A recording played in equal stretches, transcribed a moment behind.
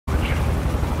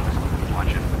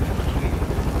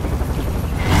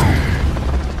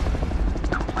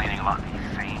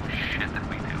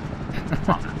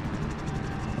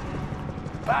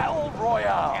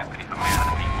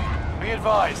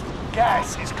advised,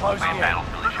 gas is closing in.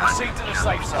 Proceed to the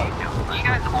safe zone. You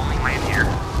guys only land here?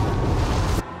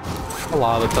 A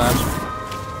lot of the time.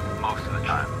 Most of the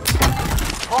time.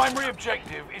 Primary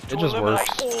objective is to just eliminate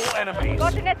works. all enemies.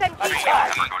 Got an SMG.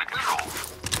 Attack! Go to control.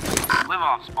 Live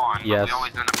off spawn, Yes. but we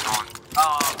always end up going,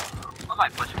 I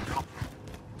might push it through.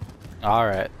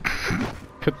 Alright.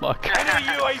 Good luck. Enemy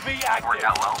UAV Worked active.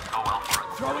 out well, go well for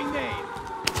us. Throwing nade.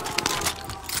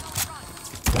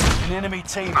 An enemy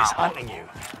team is hunting you.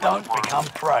 Don't become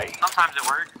prey. Sometimes it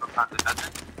works, sometimes it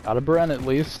doesn't. Got a Bren at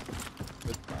least.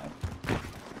 Good time.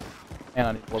 And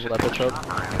I need to level that bitch up.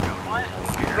 What?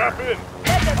 Strap in.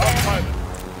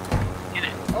 Get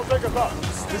it. I'll take a thought.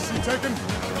 Is he taken?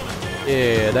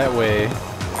 Yeah, that way.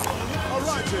 All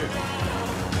right, then.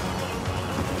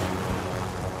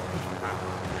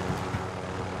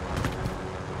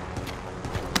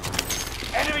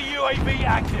 Enemy UAV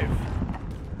active.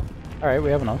 Alright,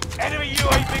 we have enough. Enemy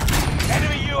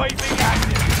UAV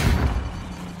active.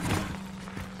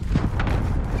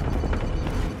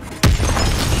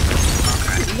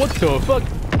 What the fuck?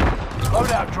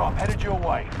 Loadout drop headed your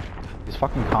way. These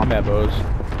fucking combat bows.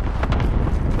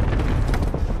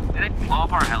 Did they blow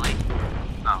up our heli?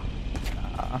 No.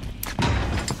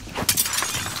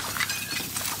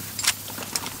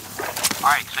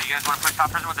 Alright, so you guys want to push top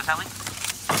prison with this heli?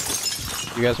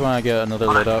 You guys want to get another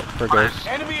load up for Ghost?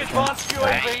 Enemy advanced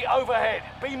UAV overhead.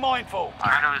 Be mindful.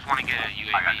 I don't just want to get a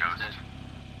UAV instead.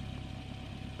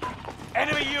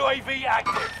 Enemy UAV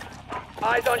active.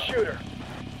 Eyes on shooter.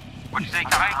 What'd you say, Kai?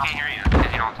 I can't hear you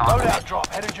because you don't talk. Loadout drop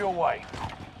headed your way.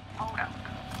 Okay.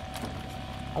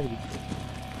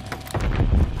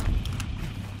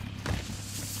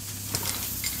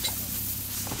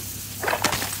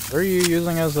 What are you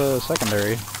using as a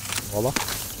secondary? Malala?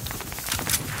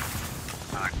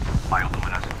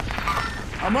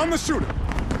 I'm on the shooter.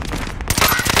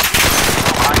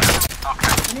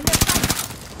 Okay.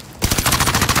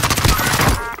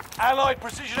 Allied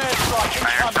precision airstrike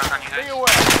incoming. Be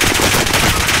aware.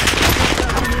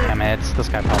 Damn it, this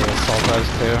guy probably assault us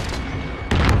too.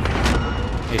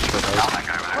 He sure does.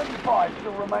 25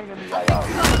 still remain in the AO.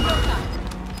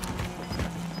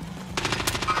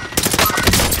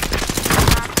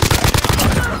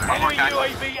 Enemy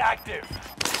UAV active.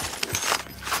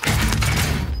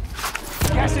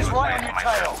 Gas is right on your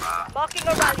tail. Marking a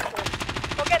rally point.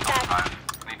 Forget that.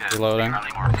 Reloading.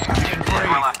 Didn't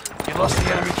breathe. You lost the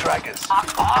enemy trackers.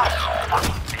 Fuck off,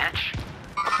 fucking bitch.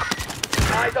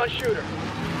 Eyes on shooter.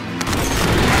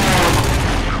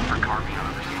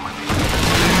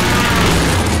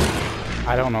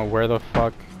 I don't know where the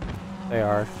fuck they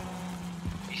are.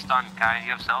 He's stunned, Kai.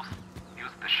 You have self?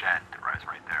 Use the shed that rides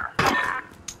right there.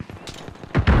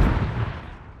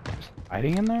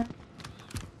 Hiding in there?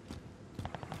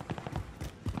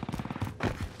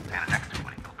 Stand next to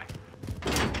what he told me.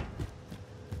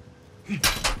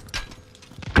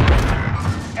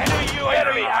 Enemy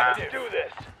UAV active. Do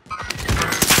this.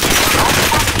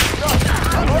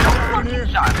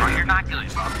 Shot, bro. You're not good.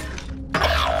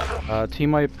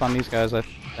 Team wipe on these guys, I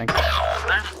think.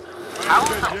 How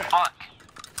the fuck?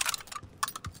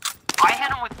 I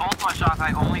hit him with both my shots,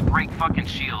 I only break fucking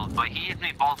shield, but he hits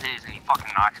me both his and he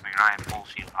fucking knocks me and I have full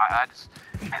shield. I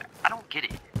don't get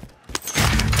it.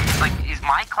 Like, is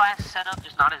my class setup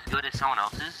just not as good as someone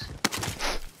else's?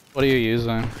 What are you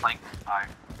using? Like, I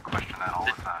question that all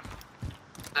the time.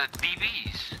 The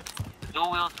BBs. The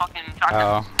dual wheel fucking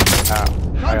shotguns. Oh. I got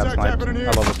Contact sniped. happening here.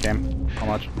 I love this game so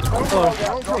much. Hello.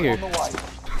 Thank you. That's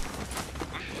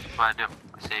what I do.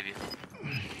 I save you.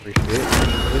 Appreciate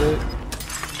it.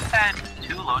 Had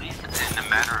 2 loadies in a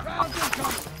matter of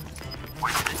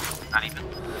what is it? Not even.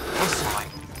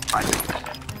 Like 5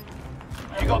 seconds.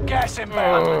 You got gas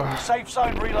inbound. Safe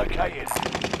zone relocated.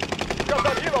 Got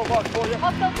that helo box for you.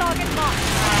 Hostile target marked.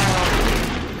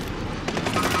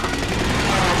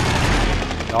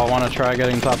 Y'all want to try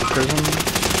getting top of prison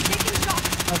Taking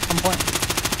shots. at some point?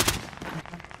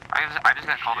 I just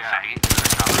got called a faggot.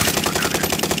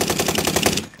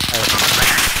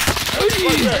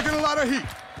 Taking a lot of heat.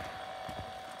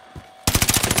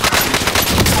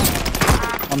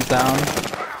 One's down.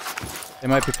 They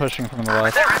might be pushing from the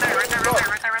left. Right there.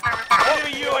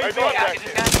 Enemy UAV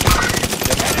active.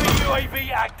 Enemy UAV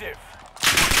active.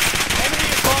 Enemy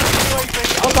advanced UAV.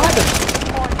 Oh, behind us!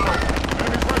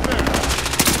 Enemies right there.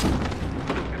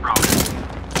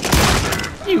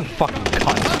 You fucking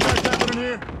cunt. Contact happening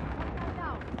here.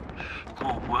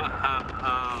 Whoa.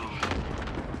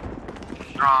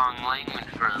 Strong language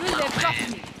for a little man.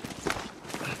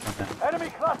 Enemy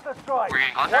cluster strike. We're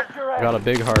getting closer? Watch your I head. got a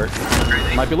big heart.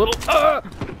 Crazy. Might be a little. Stop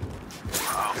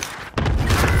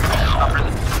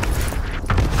prison.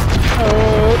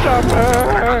 Oh,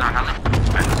 chopper!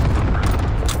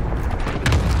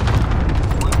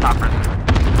 Top prison.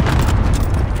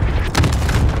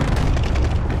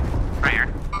 Right here.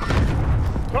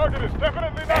 Target is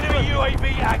definitely not Enemy UAV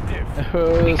active.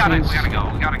 We gotta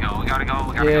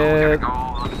go.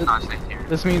 Let's not stay here.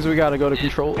 This means we gotta go to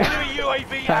control. Enemy UAV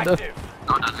Kinda. active.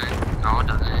 No, it doesn't. No, it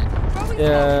doesn't.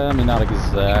 Yeah, I mean, not We can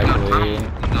exactly. go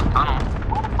tunnel.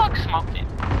 Who the fuck smoked it?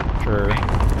 Sure.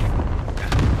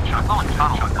 Shot going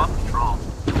tunnel. Fuck control.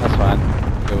 That's fine.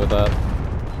 Good with that.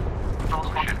 Control's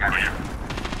fucking guy right here.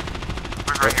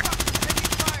 Where's right here?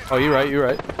 Oh, you're right, you're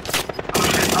right. Oh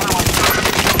shit, another one.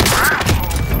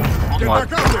 Get What?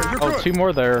 back out there. You're Oh, good. 2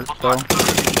 more there, though.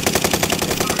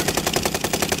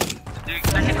 Dude,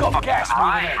 they're getting got fucking gas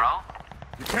fried, moving in. bro.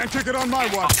 You can't take it on my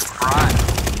watch. Fucking fried.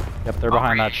 Yep, they're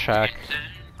behind that shack.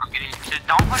 I'm getting precision.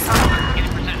 Don't push tunnel. I'm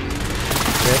getting precision.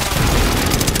 Okay.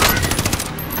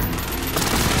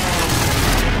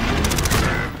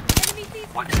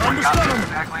 What got me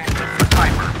exactly? The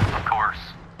sniper, of course.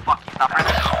 Fuck you. Stop right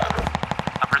there.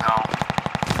 Stop right there.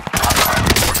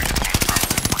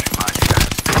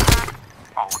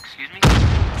 Oh, excuse me?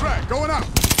 Track going out.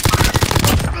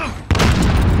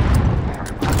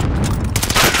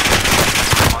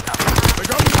 They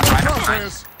got me in their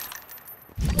crosshairs.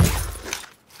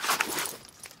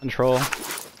 Control.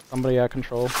 Somebody at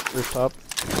control. Rooftop.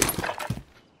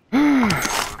 Yep,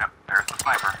 there's the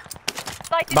sniper.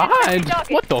 Sighted Behind! infantry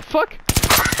target. What the fuck?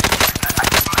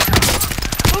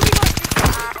 Moving on to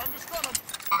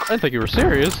I didn't think you were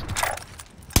serious.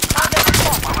 target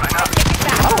spot. Why would I not? Taking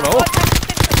back. I don't know. Contact with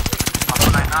infantry. Why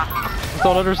would I not? Just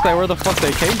don't understand where the fuck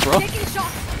they came from. Taking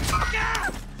shots.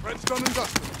 Redstone and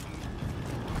Dustin.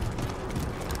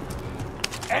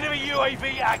 Enemy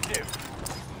UAV active.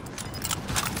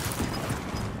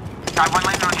 Guy, one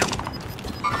landing on you.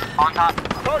 On top.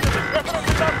 Target is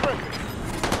definitely not friendly.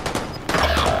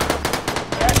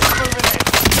 Gas is moving in.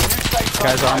 New safe zone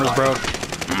Guy's armor's highlighted. broke.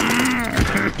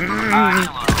 Hello.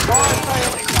 Fire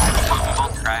sale is active.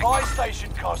 Both crack. Buy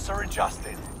station costs are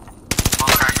adjusted.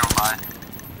 Both crack on by.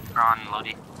 They're on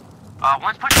Lodi.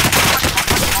 One's pushing.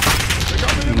 They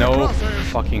got me in their No crosshairs.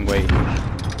 fucking way.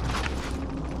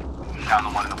 Down the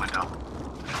one in the window.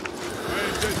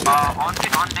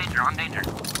 On danger. 2.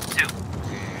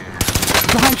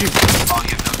 Behind you! Oh,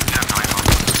 you have no ammo.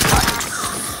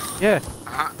 Yeah,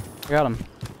 Uh-huh. I got him.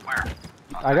 Where?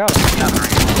 I got him.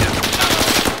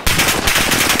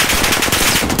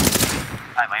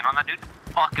 I land on that dude?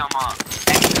 Fuck him up.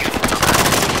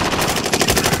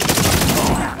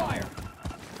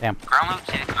 Damn. Ground loot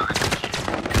tick.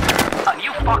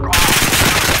 You fuck off.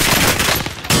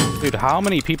 Dude, how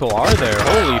many people are there?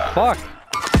 Holy fuck!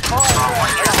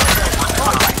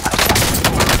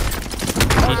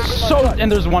 He's so...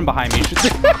 And there's one behind me. Alright,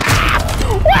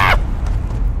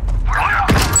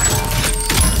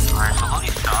 so Lodi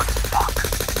sucks. Fuck.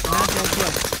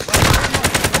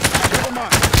 Never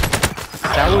mind.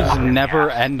 That was never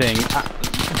ending.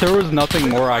 There was nothing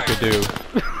more I could do.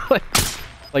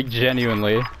 like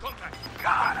genuinely.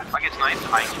 God, if I get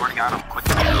sniped, I swear to God, I'm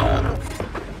quitting.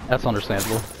 That's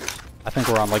understandable. I think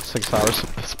we're on like 6 hours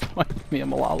at this point, me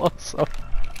and Malala, so...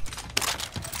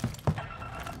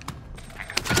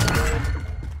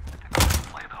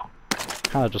 Play though.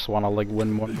 Kinda just wanna like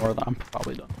win one more, then I'm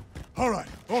probably done. All right,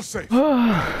 all safe.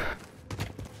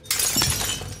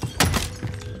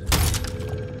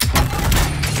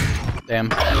 Damn,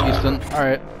 Easton.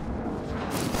 Alright.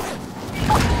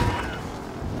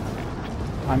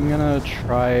 I'm gonna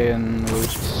try and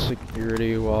boost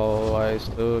security while I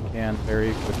still can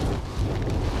very quickly.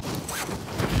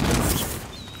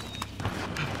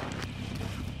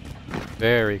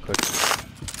 Very quickly.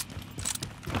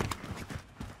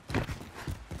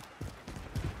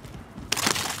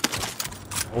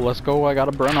 Oh, let's go. I got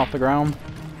a burn off the ground.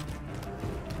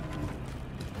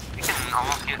 We can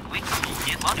almost get, we can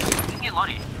get Lodi. We can get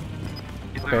Lodi.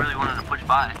 If we Okay. really wanted to push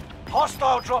by.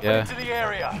 Hostile dropping Yeah. into the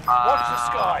area. Watch the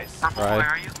skies. Purple, Right. where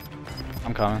are you?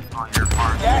 I'm coming. Oh, you're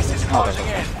far. Gas is closing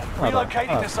in. bad.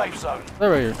 Relocating Oh. the safe zone.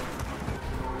 There we go.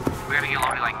 We gotta get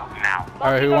Lodi like now.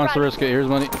 Alright, who wants to risk it? Here's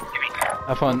money. Give me.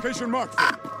 Have fun. Location marked.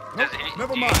 Does Nope, any,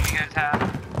 never do mind. you guys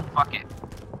have? Fuck it.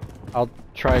 I'll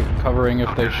try covering if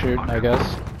they shoot, I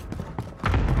guess.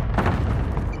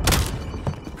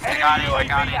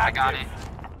 I got it.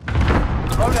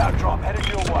 Loadout drop headed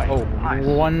your way. Oh, Nice.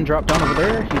 one drop down over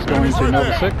there. He's going Enemies to right Nova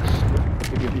there. 6.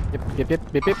 Yep.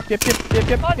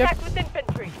 Contact with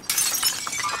infantry.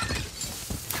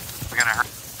 We're gonna hurt.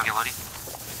 Get Lodi.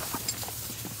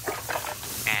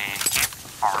 And camp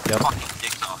our Yep. fucking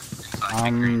dicks off. Inside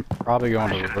I'm probably going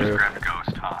to the just roof. grab a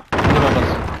ghost, huh? Two of us.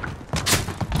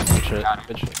 shit. Got him.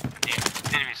 Good shit.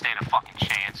 Didn't even stand a fucking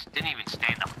chance. Didn't even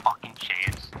stand a fucking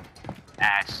chance.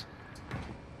 Ass.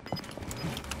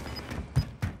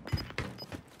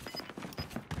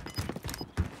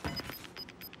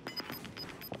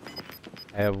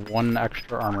 I have 1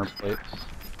 extra armor plate.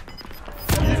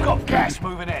 You've got gas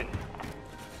moving in.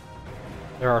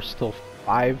 There are still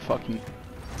 5 fucking...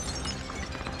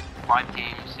 5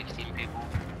 teams, 16 people.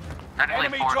 Technically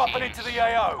Enemy 4 dropping teams, into the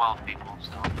AO. 12 people,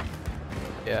 so.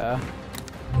 Yeah.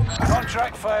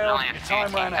 Contract We failed. only Your have 2 time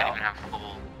teams ran that out. even have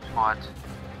full squads.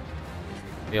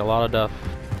 Be a lot of death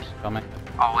coming.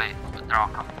 Oh wait, they're all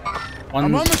coming. One's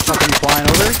on the fucking flying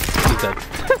over. He's dead.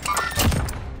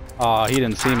 Aw, he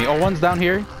didn't see me. Oh, one's down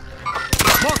here.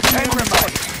 10 remain.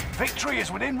 Victory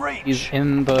is within reach. He's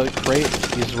in the crate.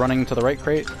 He's running to the right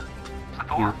crate. The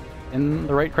door. He's in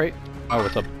the right crate. Oh,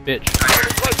 it's a bitch.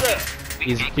 Right there.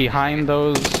 He's behind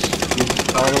those.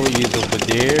 He's over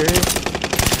there.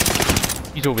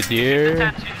 He's over there.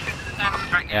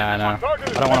 Yeah, I know. I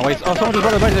don't want to waste. Oh, someone just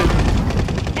brought the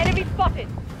bicycle. Enemy spotted.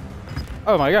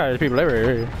 Oh my god, there's people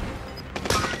everywhere.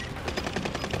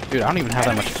 Dude, I don't even have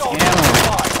that much Enemy soldiers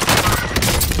ammo.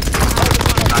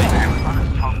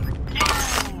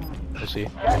 Let's see.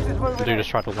 alive. Gas is The moving dude in. just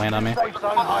tried to land on me. Safe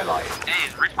zone highlighted. Hey,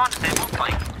 is respawn disabled?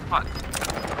 Like, fuck.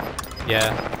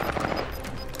 Yeah.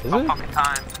 Is All it? fucking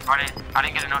time. I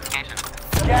didn't get a notification.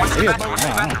 Gas What's is the Yeah, best? What's the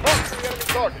yeah. best? Mark the enemy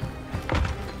target.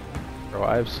 Bro,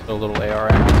 I have so little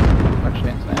AR ammo.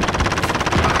 Actually insane.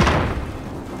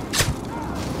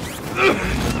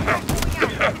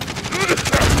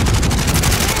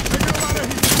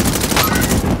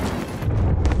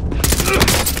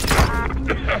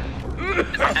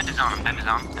 Dead to zone, dead to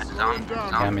zone, dead to zone, dead to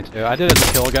Yeah, zone. me too. I did it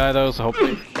to kill a guy though, so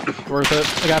hopefully it's worth it.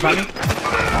 The guy behind me.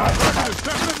 It's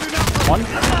definitely not. One.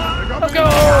 Let's Let's go!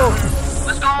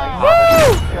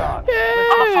 God. How the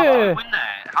fuck did we Yeah! win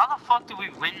that? How the fuck did we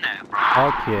win that, bro?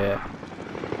 Fuck yeah.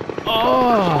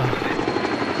 Oh!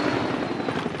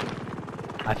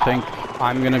 I think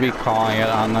I'm gonna be calling it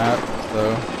on that,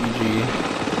 so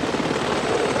GG.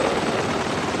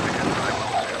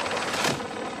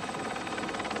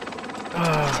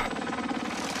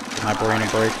 My brain a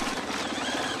break.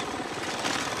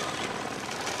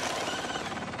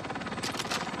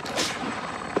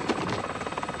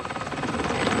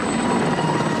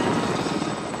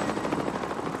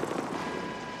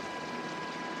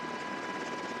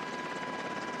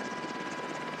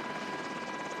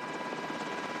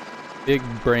 Big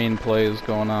brain plays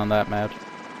going on that match.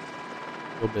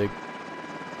 Real big.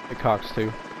 Big cocks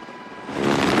too.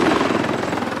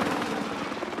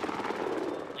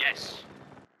 Yes.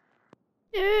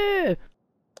 Yeah!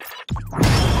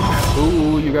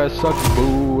 Boo, you guys suck.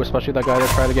 Boo, especially that guy that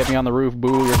tried to get me on the roof.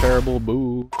 Boo, you're terrible.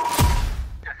 Boo.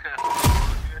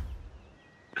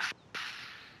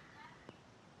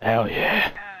 Hell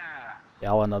yeah.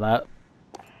 Y'all into that.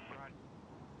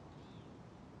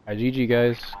 Alright, GG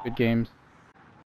guys. Good games.